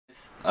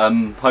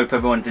Hope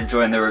everyone's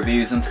enjoying the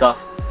reviews and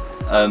stuff.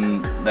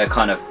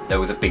 There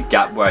was a big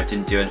gap where I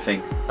didn't do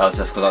anything. That was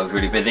just because I was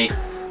really busy.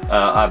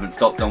 I haven't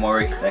stopped, don't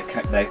worry.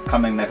 They're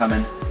coming.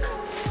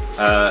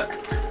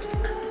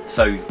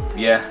 So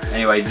yeah,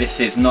 anyway, this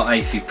is not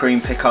a Supreme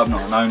pickup,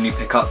 not an only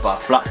pickup,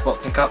 but a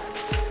Flatspot pickup.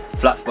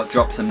 Flatspot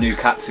dropped some new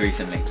caps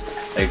recently.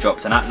 They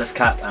dropped an Atlas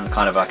cap and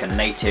kind of like a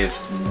native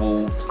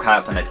wool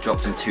cap, and they've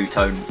dropped some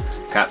two-tone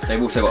caps.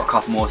 They've also got a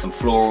couple more, some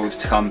florals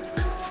to come.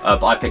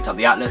 But I picked up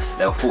the Atlas.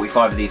 There were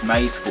 45 of these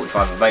made,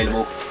 45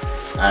 available,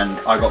 and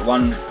I got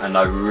one and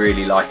I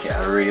really like it.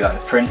 I really like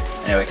the print.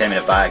 Anyway, it came in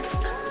a bag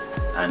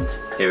and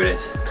here it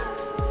is.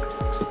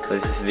 So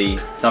this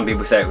is some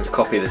people say it was a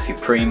copy of the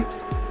Supreme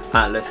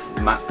Atlas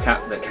map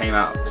cap that came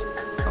out.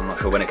 I'm not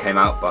sure when it came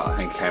out, but I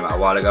think it came out a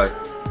while ago.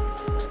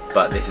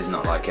 But this is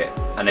not like it,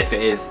 and if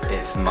it is,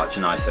 it's much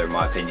nicer in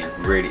my opinion.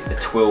 Really, the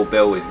twill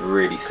bill is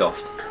really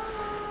soft.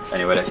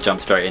 Anyway, let's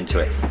jump straight into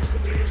it.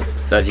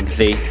 So as you can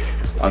see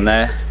on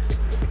there,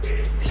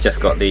 it's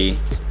just got the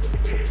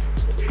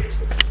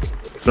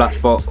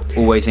Flatspot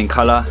always in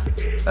colour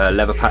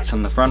leather patch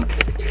on the front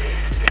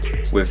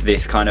with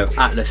this kind of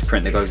Atlas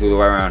print that goes all the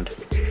way around.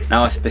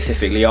 Now I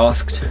specifically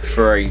asked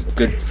for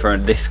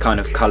this kind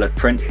of coloured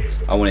print.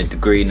 I wanted the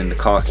green and the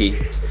khaki,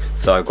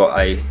 so I've got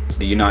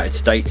the United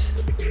States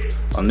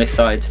on this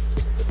side.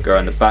 Go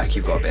around the back,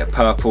 you've got a bit of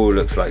purple,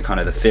 looks like kind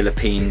of the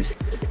Philippines,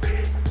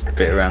 a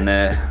bit around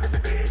there.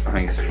 I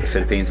think it's the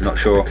Philippines, not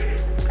sure.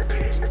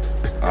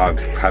 I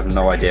have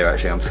no idea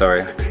actually, I'm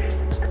sorry.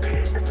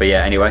 But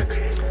yeah, anyway,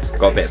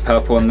 got a bit of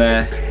purple on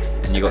there,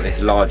 and you got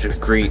this large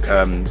green,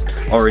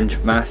 orange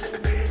mass.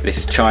 This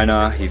is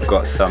China. You've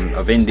got some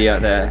of India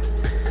there.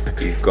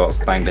 You've got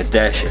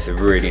Bangladesh. It's a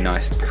really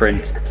nice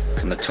print.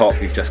 On the top,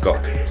 you've just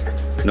got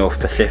North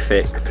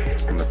Pacific.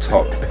 On the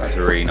top, that's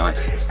really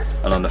nice.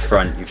 And on the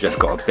front, you've just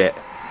got a bit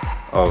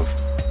of,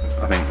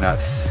 I think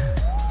that's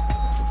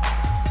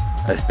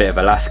a bit of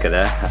Alaska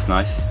there. That's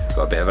nice.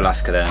 Got a bit of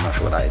Alaska there. I'm not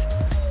sure what that is.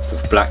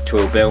 With black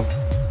twill bill,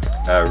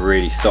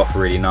 really soft,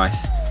 really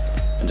nice,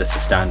 and just a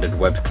standard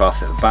webbed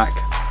clasp at the back.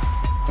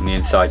 On the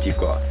inside, you've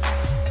got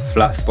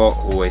Flatspot,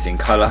 always in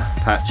colour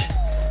patch.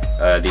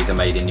 These are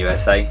made in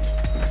USA.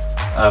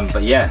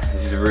 But yeah,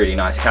 this is a really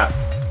nice cap.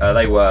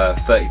 They were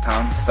 £30,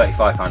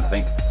 £35 I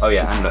think. Oh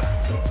yeah, and look,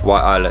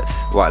 white eyelets,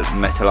 white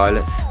metal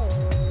eyelets.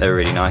 They're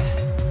really nice.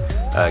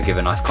 Give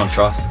a nice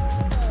contrast.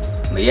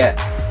 But yeah,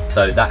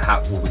 so that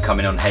hat will be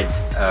coming on head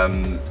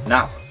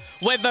now.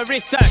 Whether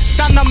it's a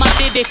stand on my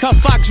dick or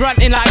fags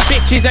ranting like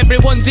bitches,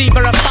 everyone's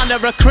either a fan or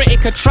a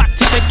critic,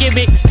 attracted to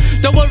gimmicks.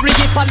 Don't worry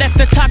if I left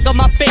the tag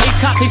on my fitted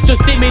cap, it's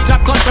just image.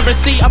 I've got the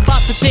receipt, I'm about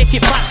to take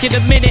it back in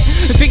a minute.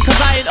 The thing cause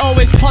I ain't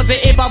always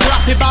positive, I'm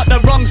rapping about the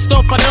wrong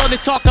stuff. I only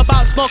talk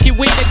about smoking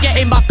weed and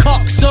getting my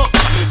cock sucked.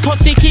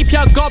 Pussy, keep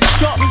your gob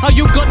shut, are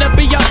you gonna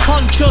be a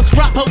conscious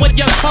rapper with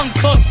your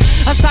concuss?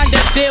 I signed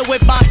a deal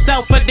with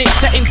myself and it's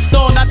set in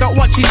stone. I don't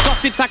watch his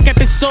gossips like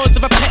episodes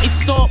of a petty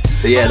soap.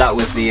 So yeah, that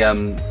was the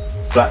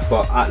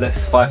Flatspot Atlas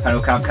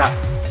 5-panel camp cap.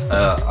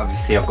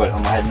 Obviously I've got it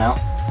on my head now.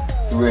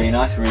 It's really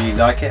nice, really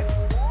like it.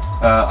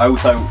 I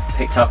also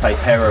picked up a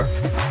pair of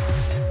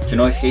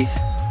Janoskis.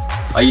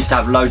 I used to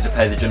have loads of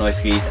pairs of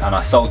Janoskis and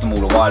I sold them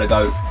all a while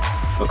ago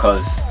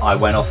because I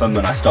went off them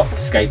and I stopped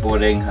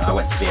skateboarding and I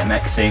went to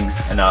BMXing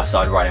and then I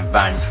started riding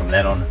vans from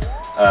then on.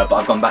 But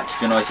I've gone back to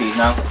Janoskis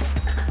now.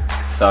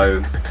 So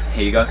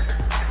here you go.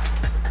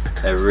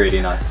 They're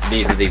really nice.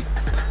 These are the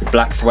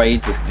black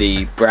suede with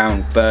the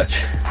brown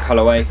birch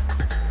colourway.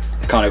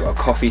 Kind of got a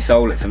coffee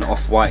sole, it's an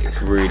off-white,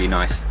 it's really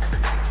nice.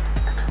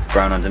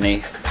 Brown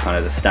underneath, kind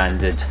of the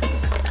standard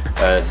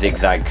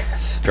zigzag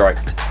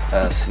striped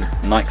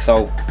Nike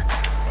sole.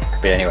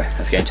 But anyway,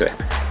 let's get into it.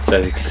 So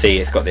you can see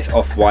it's got this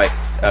off-white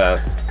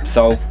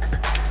sole,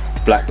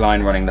 black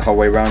line running the whole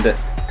way around it.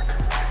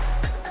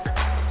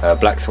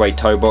 Black suede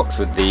toe box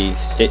with the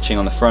stitching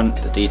on the front.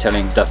 The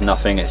detailing does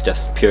nothing, it's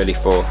just purely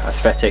for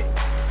aesthetic.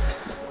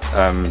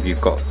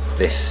 You've got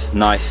this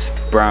nice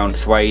brown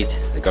suede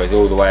that goes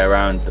all the way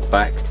around the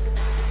back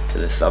to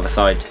this other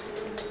side.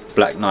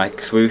 Black Nike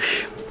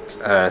swoosh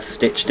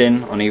stitched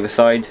in on either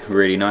side,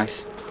 really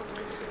nice.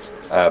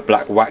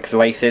 Black wax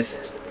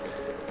laces,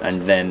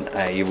 and then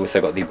you've also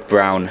got the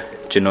brown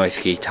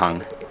Janoski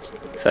tongue.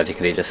 So as you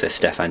can see, just says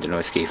Stefan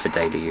Janoski for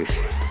daily use.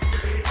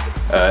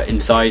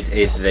 Inside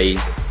is the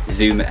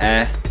Zoom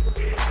Air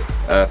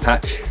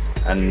patch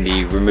and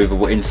the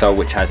removable insole,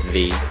 which has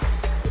the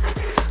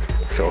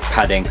sort of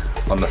padding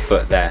on the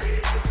foot there.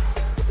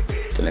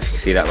 Don't know if you can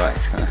see that, but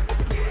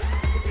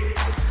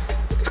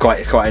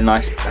it's quite a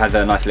nice, has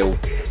a nice little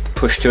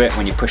push to it.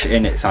 When you push it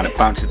in, it kind of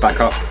bounces back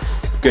up.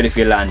 Good if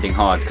you're landing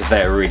hard because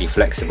they are really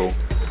flexible.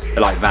 They're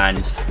like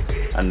Vans,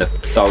 and the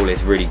sole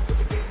is really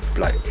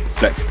like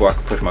flexible. I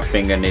can push my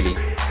finger nearly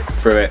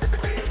through it.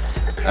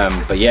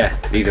 But yeah,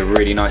 these are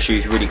really nice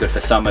shoes, really good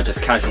for summer,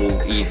 just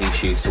casual, easy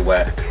shoes to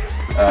wear.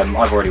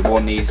 I've already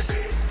worn these,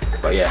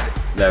 but yeah,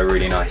 they're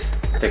really nice.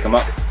 Pick them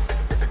up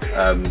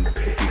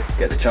if you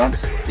get the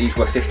chance. These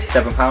were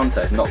 £57,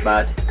 so it's not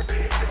bad.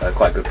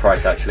 Quite a good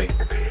price actually.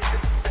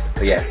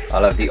 But yeah, I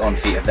love the on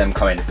feet of them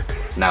coming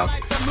Now.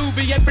 It's a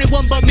movie,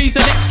 everyone but me's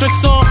an extra,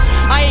 so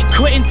I ain't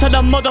quitting till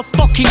the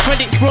motherfucking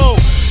credits roll.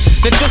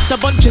 They're just a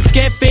bunch of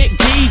scared fake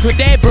G's with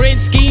their brain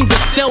schemes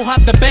and still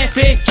have the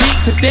bare-faced cheek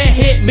to dare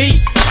hit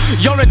me.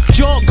 You're a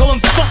joke, go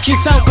and fuck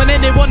yourself and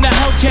anyone that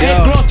helped your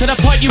head grow to the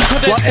point you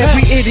couldn't While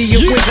every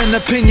idiot with an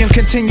opinion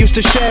continues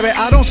to share it,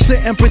 I don't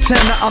sit and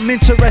pretend that I'm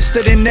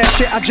interested in that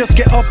shit. I just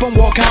get up and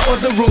walk out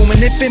of the room,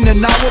 and if in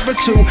an hour or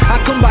two I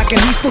come back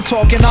and he's still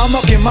talking, I'll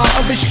knock him out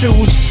of his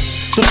shoes.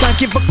 So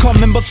thank you for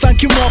coming, but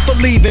thank you more for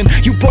leaving.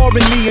 You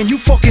boring me and you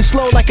fucking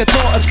slow like a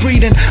tortoise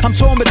breeding. I'm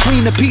torn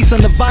between the peace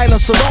and the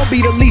violence, so don't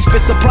be the least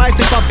bit surprised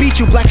if I beat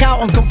you black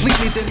out and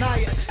completely deny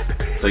it.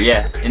 So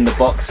yeah, in the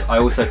box I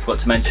also forgot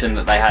to mention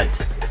that they had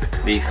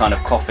these kind of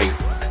coffee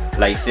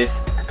laces.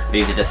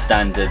 These are just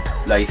standard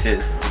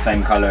laces, the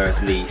same colour as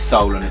the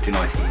sole and the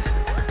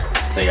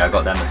Janoskis. So yeah, I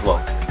got them as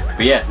well.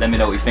 But yeah, let me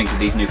know what you think of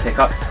these new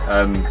pickups.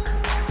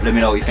 Let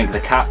me know what you think of the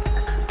cap.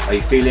 Are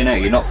you feeling it? Are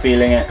you not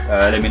feeling it?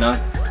 Let me know.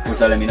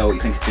 Also let me know what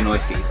you think of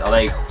Janoskis. Are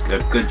they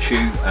a good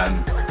shoe?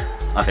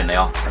 I think they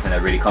are. I think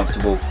they're really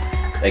comfortable.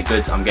 They're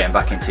good. I'm getting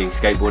back into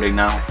skateboarding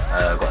now.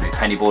 I've got a new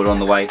penny board on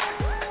the way.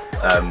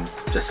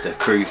 Just to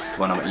cruise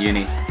when I'm at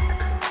uni.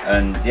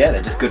 And yeah,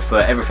 they're just good for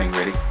everything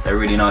really. They're a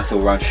really nice all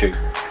round shoe.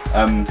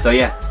 So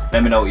yeah,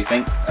 let me know what you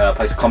think.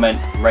 Post a comment,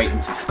 rate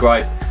and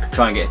subscribe.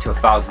 Try and get to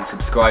 1,000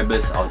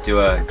 subscribers. I'll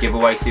do a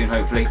giveaway soon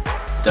hopefully.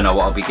 Don't know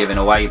what I'll be giving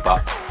away, but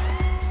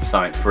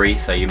something free,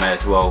 so you may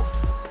as well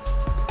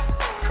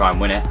try and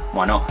win it.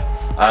 Why not?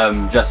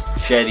 Just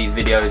share these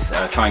videos,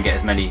 try and get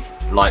as many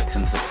likes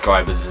and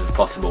subscribers as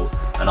possible,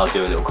 and I'll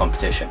do a little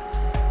competition.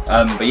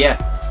 But yeah,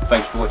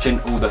 thank you for watching.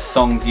 All the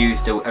songs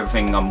used,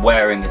 everything I'm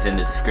wearing is in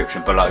the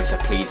description below, so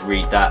please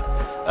read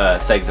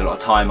that. Saves a lot of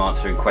time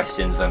answering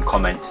questions and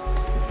comments.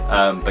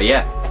 But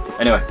yeah,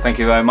 anyway, thank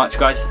you very much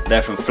guys.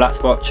 They're from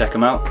Flatspot, check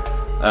them out.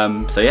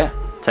 So yeah,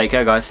 take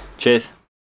care guys, cheers.